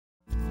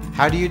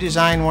How do you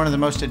design one of the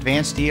most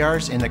advanced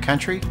ERs in the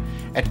country?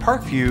 At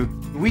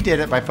Parkview, we did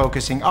it by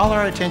focusing all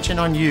our attention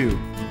on you,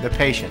 the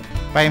patient,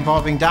 by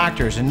involving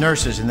doctors and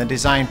nurses in the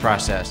design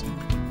process,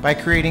 by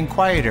creating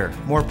quieter,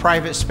 more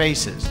private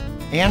spaces,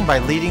 and by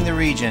leading the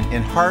region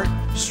in heart,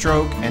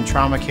 stroke, and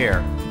trauma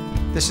care.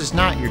 This is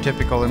not your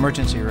typical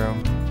emergency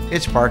room.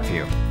 It's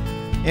Parkview.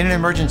 In an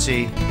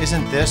emergency,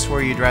 isn't this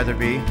where you'd rather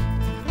be?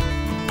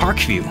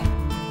 Parkview,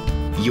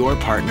 your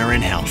partner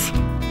in health.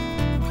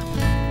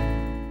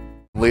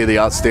 Lee, the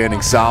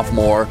outstanding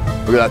sophomore.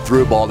 Look at that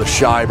through ball to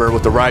Scheiber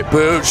with the right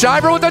boot.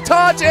 Scheiber with the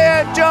touch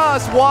and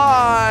just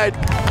wide.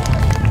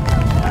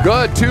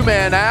 Good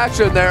two-man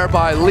action there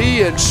by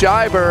Lee and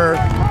Scheiber.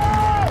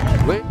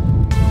 Lee.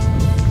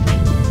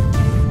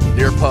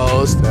 Near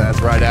post,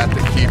 that's right at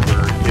the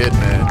keeper,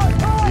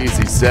 Kidman.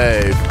 Easy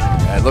save.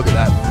 And look at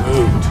that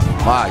boot.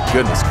 My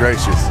goodness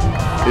gracious.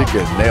 He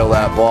could nail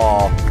that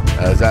ball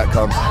as that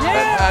comes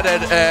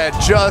and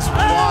just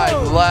wide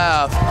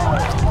left.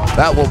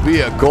 That will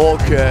be a goal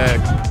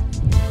kick.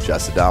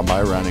 Chested down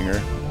by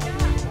Renninger.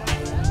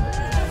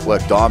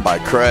 Flicked on by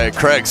Craig.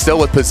 Craig still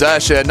with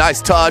possession.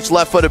 Nice touch,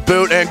 left-footed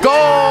boot, and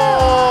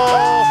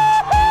goal!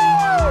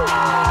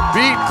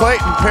 Beat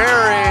Clayton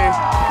Perry.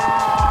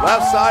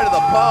 Left side of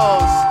the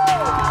post.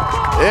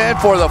 In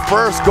for the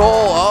first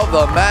goal of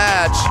the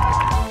match.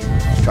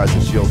 Tries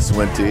to shield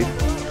Swinty.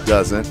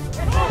 Doesn't.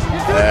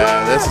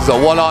 And this is a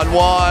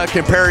one-on-one.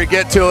 Can Perry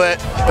get to it?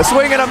 A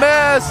swing and a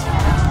miss.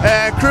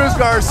 And Cruz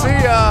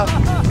Garcia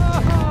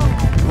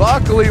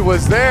luckily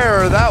was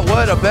there. That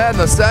would have been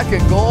the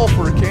second goal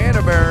for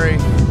Canterbury.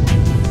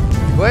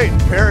 Clayton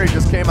Perry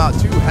just came out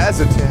too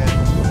hesitant.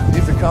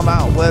 Needs to come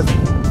out with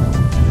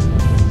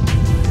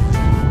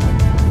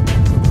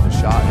a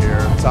shot here.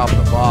 Top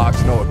of the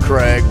box. Noah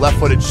Craig.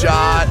 Left-footed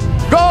shot.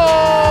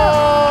 Goal!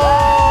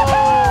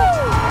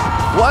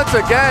 Once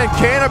again,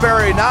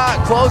 Canterbury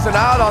not closing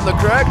out on the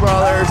Craig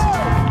brothers.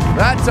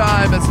 That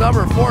time it's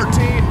number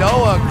 14,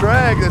 Noah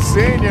Craig, the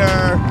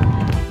senior.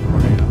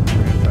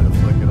 Try to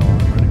flick it on.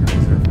 Running right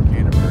there for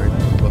Canterbury.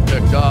 But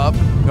picked up.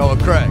 Noah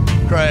Craig.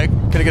 Craig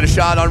gonna get a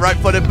shot on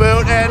right-footed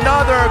boot. And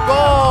another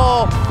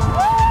goal.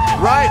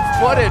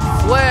 Right-footed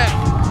flick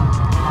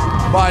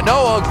by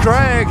Noah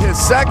Craig. His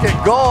second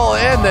goal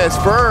in this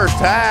first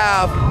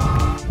half.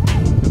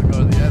 Gonna go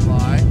to the end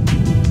line.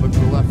 Look for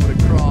the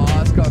left-footed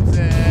cross. Comes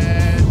in.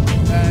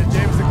 And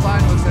Jameson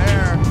Klein was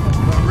there.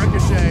 But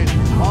ricocheted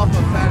off a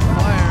Penn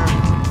player.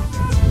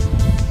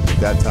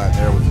 That time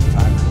there was the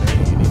time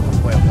remaining. You need to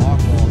play a long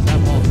ball. That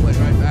ball's played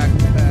right back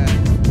to Penn.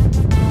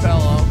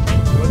 Capello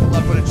with the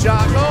left-footed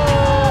shot. Goal!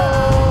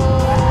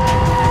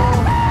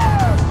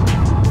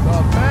 The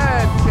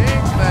Penn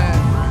Kingsmen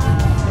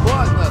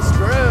putting the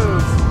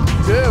screws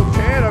to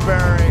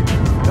Canterbury.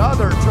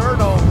 Another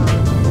turnover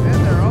in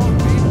their own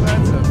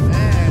defensive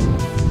end.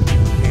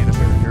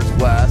 Canterbury, here's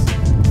West.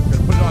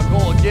 Gonna put it on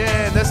goal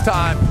again. This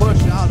time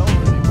pushed out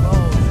over the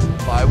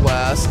post by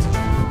West.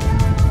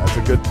 That's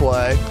a good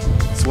play.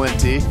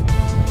 Swinty.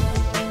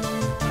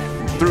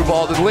 Through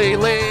ball to Lee.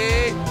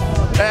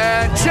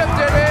 And chipped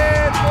it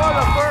in for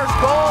the first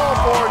goal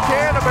for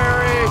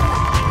Canterbury.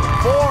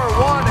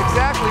 4-1,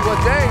 exactly what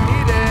they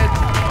needed.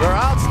 Their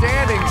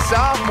outstanding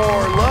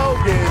sophomore,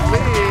 Logan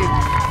Lee,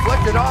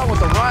 flicked it on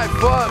with the right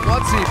foot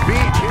once he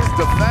beat his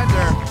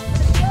defender.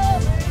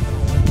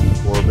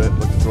 Corbett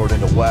looking to throw it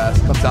into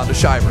West. Comes out to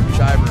Scheiber.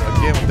 Scheiber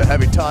again with the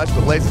heavy touch,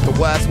 but lays it to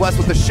West. West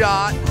with the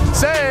shot.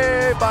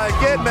 Saved by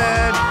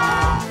Kidman.